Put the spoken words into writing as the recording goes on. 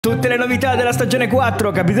Tutte le novità della stagione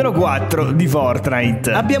 4, capitolo 4 di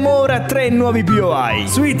Fortnite. Abbiamo ora 3 nuovi POI: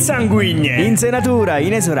 suite sanguigne, insenatura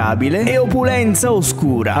inesorabile e opulenza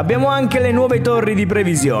oscura. Abbiamo anche le nuove torri di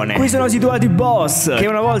previsione. Qui sono situati boss che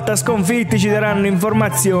una volta sconfitti ci daranno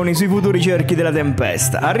informazioni sui futuri cerchi della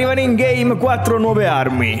tempesta. Arrivano in game 4 nuove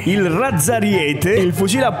armi: il razzariete, il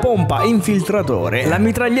fucile a pompa infiltratore, la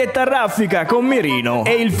mitraglietta a raffica con mirino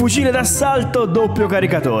e il fucile d'assalto doppio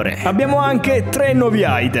caricatore. Abbiamo anche 3 nuovi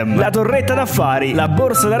item: la torretta d'affari, la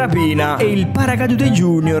borsa da rapina e il paracadute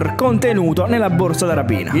junior contenuto nella borsa da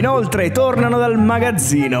rapina. Inoltre tornano dal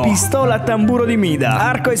magazzino pistola a tamburo di Mida,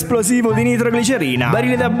 arco esplosivo di nitroglicerina,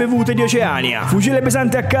 barile da bevute di Oceania, fucile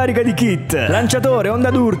pesante a carica di Kit, lanciatore onda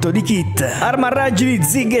d'urto di Kit, arma a raggi di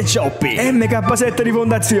Zig e Choppy, MK7 di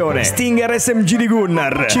fondazione, Stinger SMG di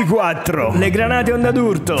Gunnar, C4, le granate onda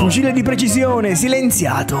d'urto, fucile di precisione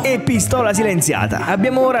silenziato e pistola silenziata.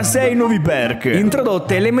 Abbiamo ora 6 nuovi perk: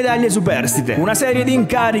 introdotte le medaglie superstite, una serie di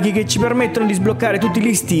incarichi che ci permettono di sbloccare tutti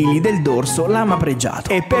gli stili del dorso lama pregiato,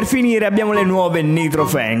 e per finire abbiamo le nuove Nitro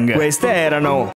Fang. Queste erano